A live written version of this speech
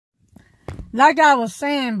Like I was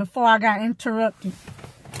saying before I got interrupted.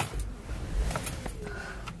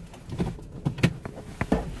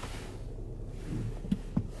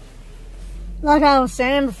 Like I was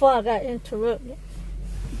saying before I got interrupted.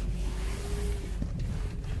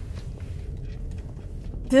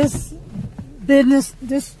 This business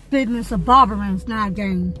of barbering is not a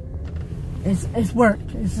game. It's work.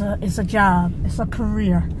 It's a job. It's a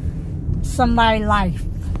career. It's somebody's life.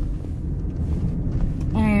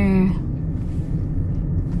 And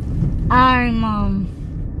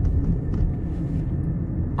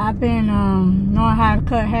I've been knowing how to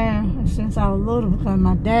cut hair since I was little because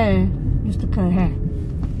my dad used to cut hair.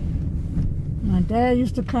 My dad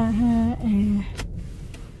used to cut hair, and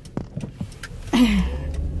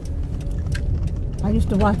I used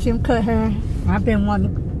to watch him cut hair. I've been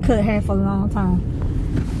wanting to cut hair for a long time,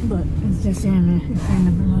 but it's just in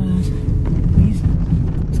the blood. We used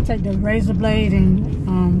to take the razor blade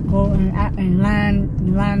and go and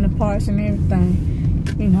line the parts and everything,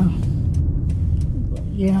 you know. But,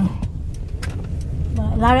 yeah.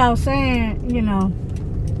 But like I was saying, you know,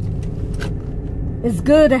 it's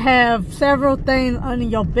good to have several things under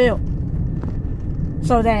your belt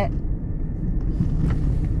so that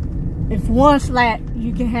if one slack,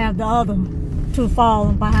 you can have the other two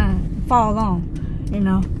fall on, you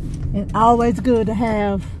know. It's always good to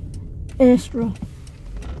have extra.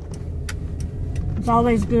 It's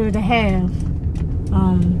always good to have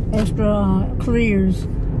extra careers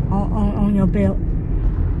on your belt.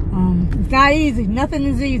 It's not easy. Nothing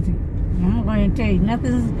is easy. I'm going to tell you,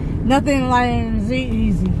 nothing like is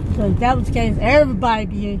easy. Because if that was the case,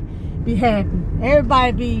 everybody be happy.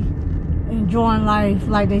 Everybody be enjoying life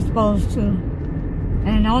like they supposed to.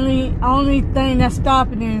 And the only thing that's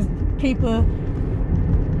stopping is people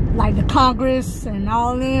like the Congress and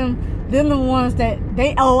all them the ones that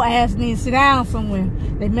they old ass need to sit down somewhere.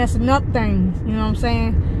 They messing up things, you know what I'm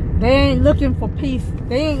saying? They ain't looking for peace.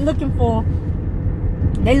 They looking for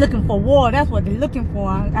war. That's what they're looking for.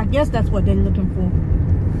 I guess that's what they're looking for.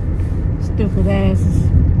 Stupid asses.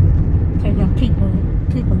 Taking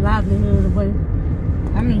people livelihood away.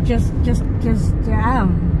 I mean, just I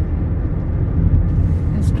don't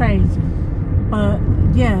know. It's crazy. But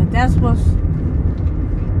yeah, that's what's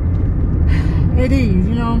it is,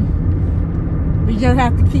 you know. We just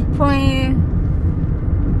have to keep praying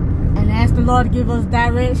and ask the Lord to give us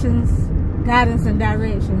guidance and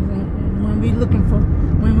directions. And when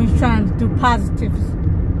we're trying to do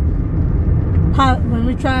when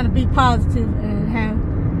we're trying to be positive and have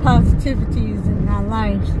positivities in our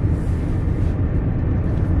lives.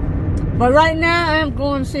 But right now, I'm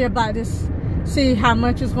going to see about this, see how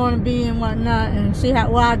much it's going to be and whatnot, and see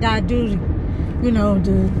what I gotta do to, you know,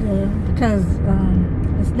 because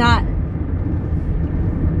it's not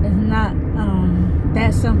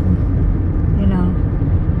that simple, you know.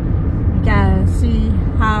 You gotta see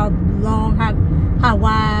how long, how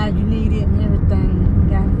wide you need it and everything.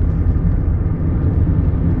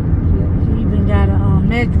 You even gotta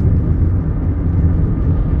measure it.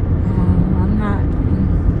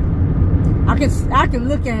 I can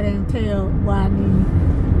look at it and tell what I need,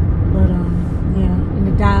 but yeah, in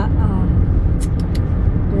the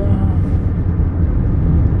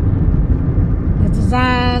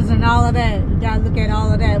designs and all of that, you gotta look at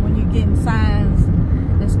all of that when you're getting signs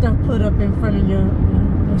and stuff put up in front of your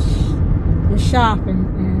shop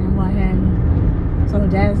and what have you. So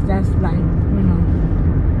that's like, you know,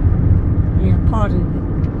 yeah, part of it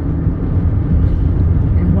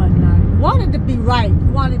and whatnot. You want it to be right.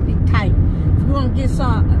 You want it to be tight. If you want to get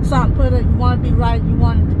something put up, you want it to be right. You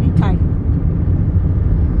want it to be tight.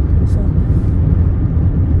 So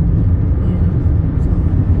yeah.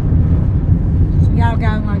 So y'all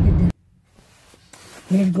guys want to get that.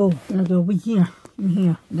 Let's go. Let's go. We here. We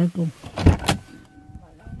here. Let's go.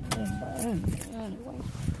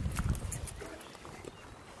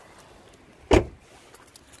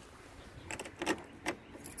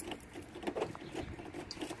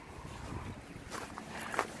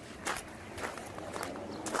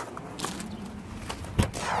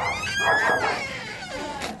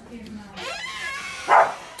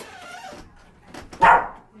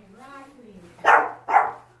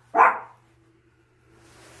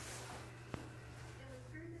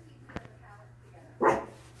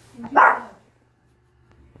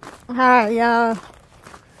 Alright, y'all.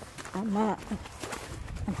 I'm up.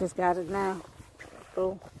 I just got it now.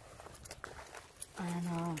 Cool.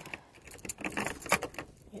 And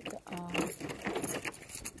get the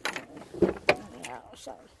yeah,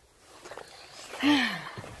 so.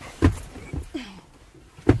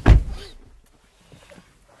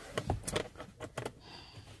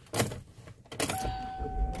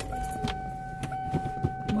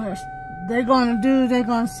 what they're gonna do, they're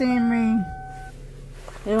gonna send me.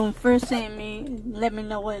 They're gonna first send me, let me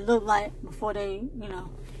know what it looked like before they,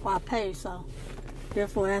 before I pay. So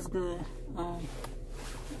therefore, that's good.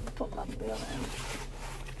 Put my bill in.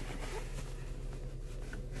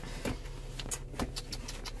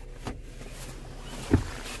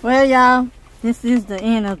 Well, y'all, this is the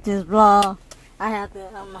end of this vlog.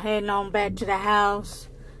 I'm heading on back to the house,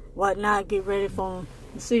 whatnot, get ready for,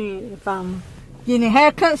 see if I'm getting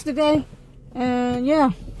haircuts today. And yeah,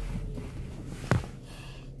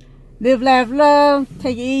 live, laugh, love,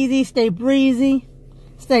 take it easy, stay breezy,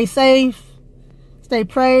 stay safe, stay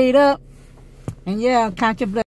prayed up, and yeah, count your blessings.